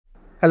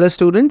Hello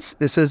students,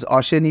 this is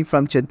Oshini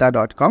from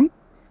Cheenta.com.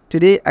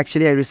 Today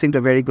actually I received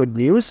a very good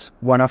news.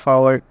 One of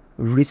our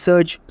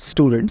research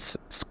students,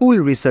 school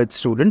research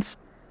students,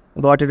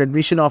 got an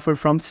admission offer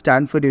from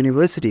Stanford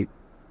University.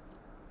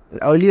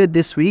 Earlier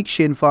this week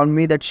she informed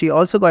me that she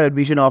also got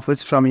admission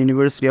offers from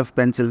University of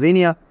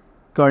Pennsylvania,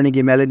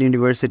 Carnegie Mellon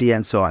University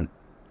and so on.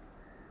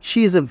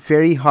 She is a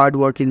very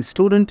hard-working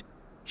student.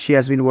 She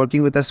has been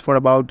working with us for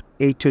about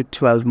 8 to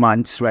 12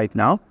 months right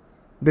now.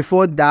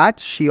 Before that,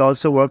 she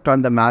also worked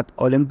on the Math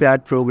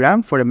Olympiad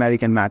program for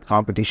American math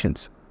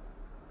competitions.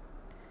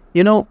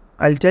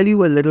 I'll tell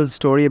you a little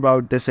story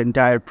about this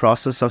entire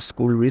process of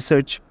school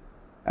research.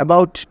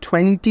 About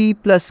 20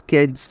 plus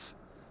kids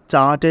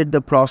started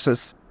the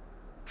process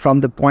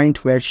from the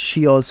point where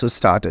she also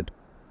started.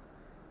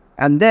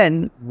 And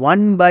then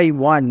one by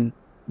one,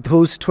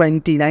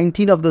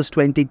 19 of those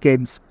 20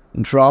 kids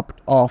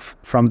dropped off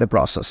from the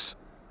process.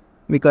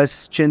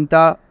 Because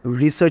Cheenta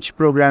research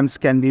programs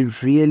can be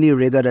really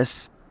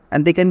rigorous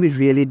and they can be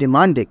really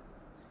demanding.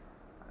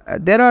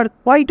 There are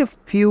quite a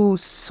few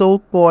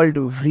so-called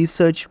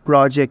research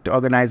project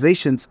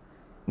organizations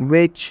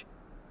which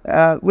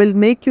will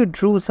make you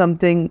do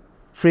something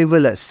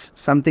frivolous,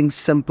 something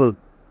simple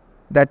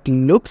that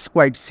looks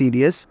quite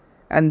serious,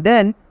 and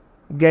then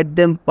get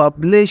them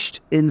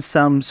published in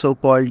some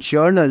so-called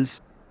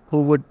journals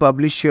who would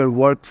publish your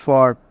work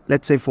for,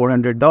 let's say,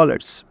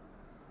 $400.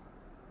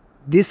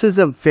 This is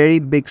a very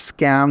big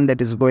scam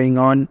that is going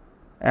on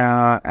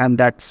and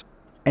that's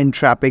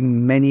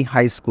entrapping many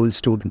high school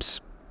students.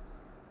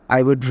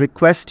 I would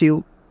request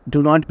you,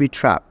 do not be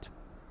trapped.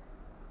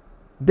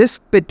 This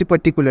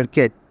particular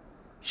kid,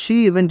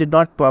 she even did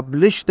not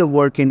publish the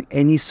work in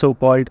any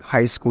so-called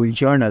high school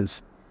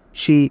journals.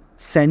 She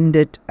sent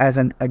it as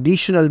an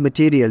additional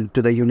material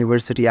to the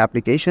university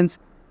applications.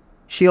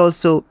 She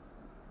also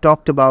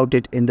talked about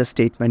it in the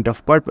statement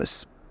of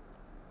purpose.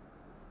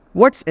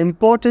 What's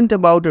important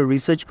about a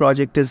research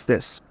project is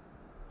this.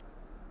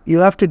 You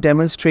have to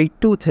demonstrate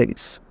two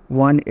things.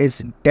 One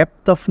is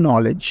depth of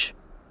knowledge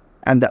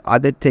and the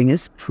other thing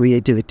is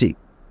creativity.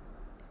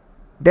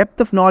 Depth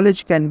of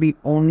knowledge can be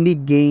only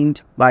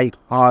gained by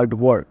hard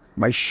work,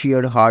 by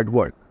sheer hard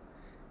work.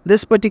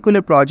 This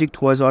particular project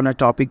was on a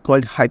topic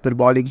called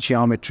hyperbolic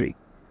geometry.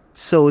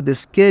 So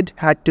this kid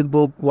had to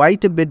go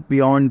quite a bit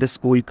beyond the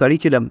school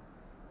curriculum,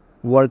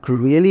 work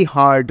really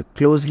hard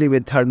closely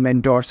with her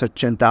mentors at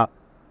Cheenta,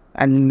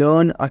 and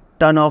learn a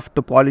ton of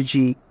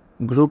topology,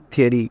 group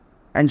theory,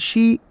 and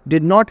she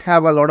did not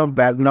have a lot of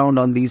background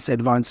on these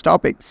advanced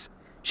topics.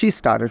 She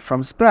started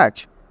from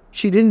scratch.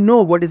 She didn't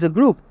know what is a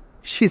group.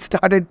 She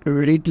started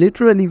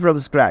literally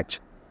from scratch.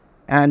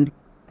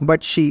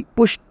 But she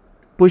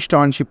pushed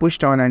on,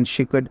 and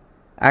she could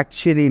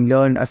actually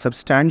learn a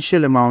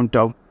substantial amount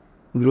of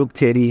group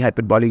theory,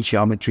 hyperbolic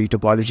geometry,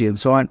 topology, and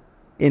so on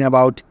in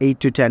about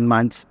 8 to 10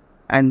 months.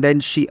 And then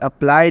she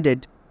applied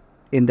it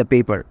in the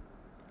paper.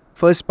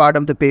 First part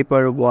of the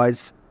paper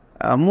was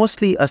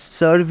mostly a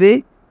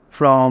survey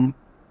from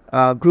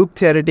a group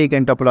theoretic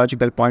and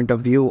topological point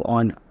of view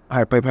on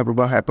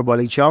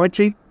hyperbolic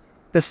geometry.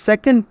 The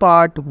second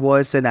part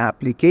was an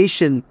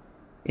application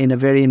in a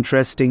very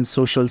interesting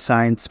social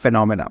science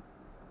phenomena.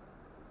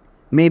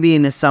 Maybe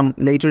in some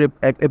later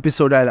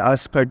episode, I'll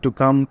ask her to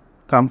come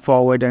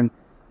forward and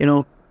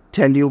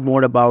tell you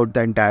more about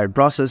the entire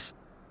process.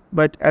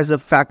 But as a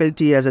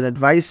faculty, as an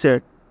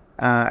advisor,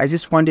 I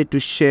just wanted to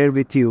share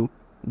with you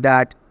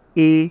that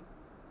A,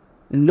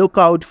 look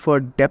out for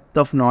depth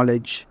of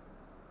knowledge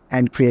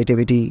and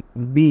creativity.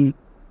 B,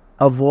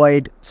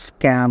 avoid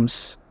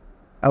scams.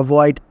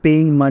 Avoid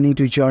paying money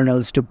to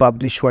journals to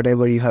publish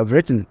whatever you have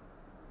written.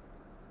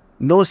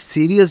 No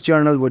serious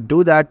journal would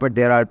do that, but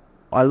there are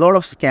a lot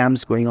of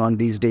scams going on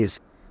these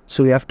days.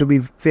 So we have to be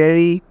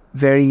very,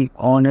 very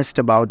honest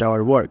about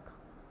our work.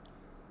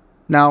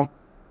 Now,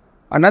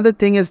 another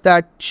thing is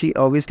that she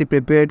obviously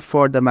prepared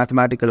for the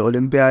Mathematical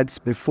Olympiads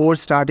before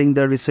starting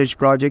the research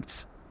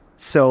projects.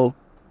 So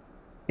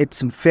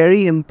it's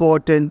very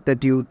important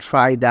that you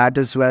try that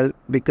as well,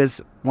 because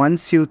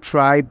once you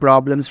try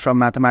problems from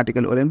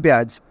Mathematical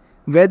Olympiads,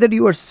 whether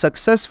you are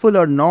successful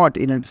or not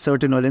in a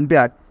certain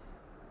Olympiad,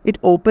 it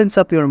opens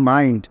up your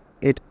mind.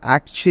 It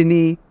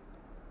actually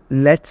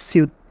lets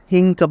you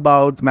think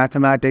about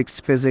mathematics,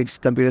 physics,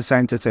 computer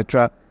science,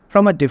 etc.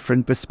 from a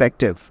different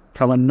perspective,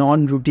 from a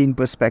non-routine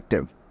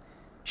perspective.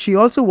 She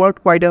also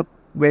worked quite a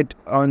bit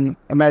on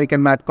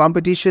American math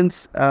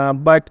competitions,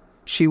 but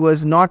she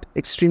was not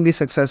extremely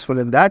successful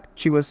in that.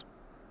 She was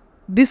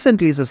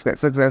decently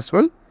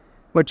successful,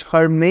 but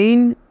her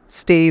main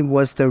stay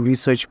was the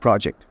research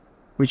project,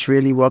 which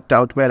really worked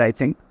out well, I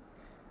think.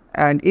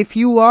 And if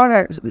you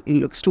are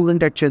a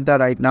student at Cheenta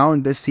right now,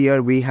 in this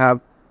year, we have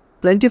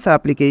plenty of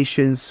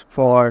applications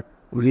for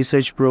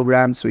research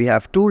programs. We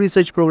have 2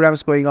 research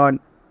programs going on.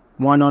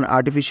 One on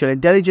artificial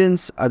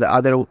intelligence, the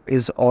other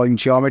is on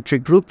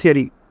geometric group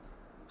theory.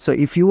 So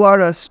if you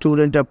are a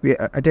student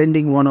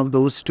attending one of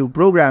those 2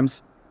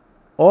 programs,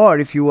 or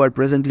if you are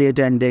presently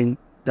attending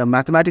the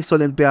Mathematics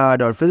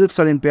Olympiad or Physics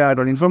Olympiad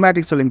or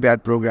Informatics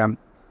Olympiad program,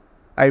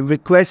 I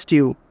request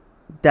you,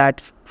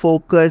 that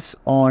focus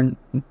on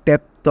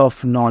depth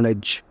of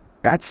knowledge.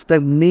 That's the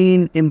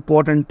main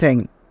important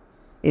thing.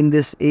 In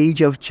this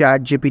age of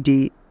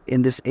ChatGPT,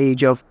 in this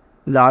age of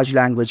large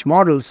language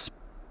models,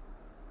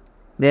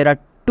 there are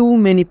too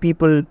many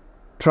people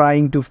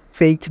trying to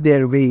fake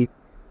their way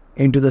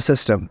into the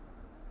system.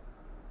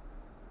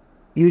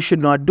 You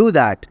should not do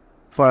that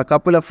for a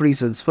couple of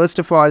reasons. First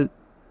of all,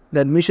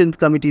 the admissions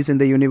committees in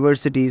the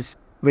universities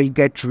will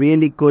get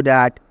really good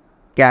at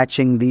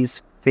catching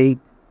these fake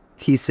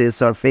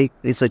theses or fake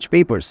research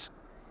papers.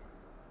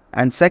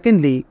 And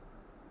secondly,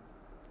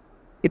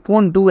 it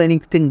won't do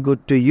anything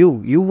good to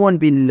you. You won't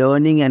be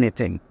learning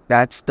anything.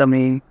 That's the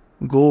main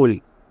goal,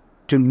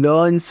 to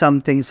learn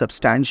something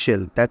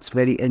substantial that's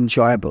very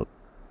enjoyable.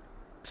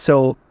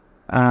 So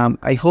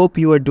I hope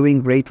you are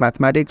doing great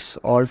mathematics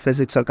or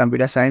physics or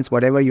computer science,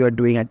 whatever you are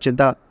doing at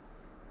Cheenta.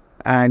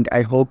 And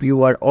I hope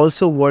you are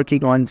also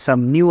working on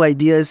some new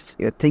ideas.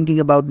 You're thinking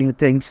about new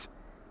things.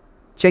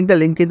 Check the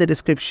link in the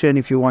description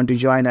if you want to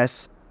join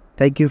us.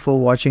 Thank you for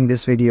watching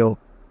this video.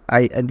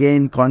 I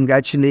again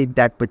congratulate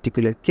that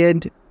particular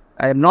kid.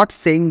 I am not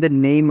saying the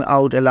name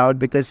out aloud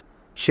because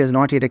she has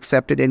not yet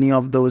accepted any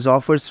of those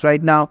offers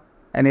right now.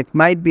 And it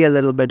might be a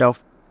little bit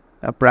of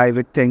a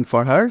private thing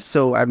for her.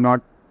 So I'm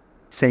not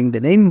saying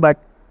the name,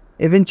 but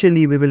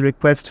eventually we will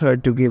request her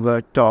to give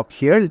a talk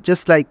here,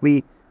 just like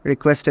we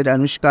requested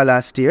Anushka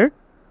last year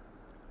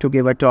to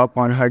give a talk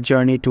on her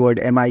journey toward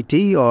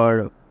MIT,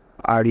 or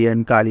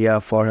Aryan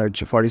Kalia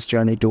for his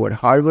journey toward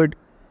Harvard.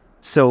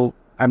 So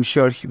I'm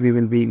sure we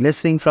will be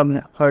listening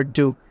from her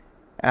too.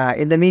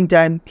 In the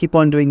meantime, keep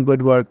on doing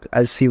good work.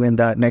 I'll see you in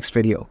the next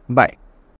video. Bye.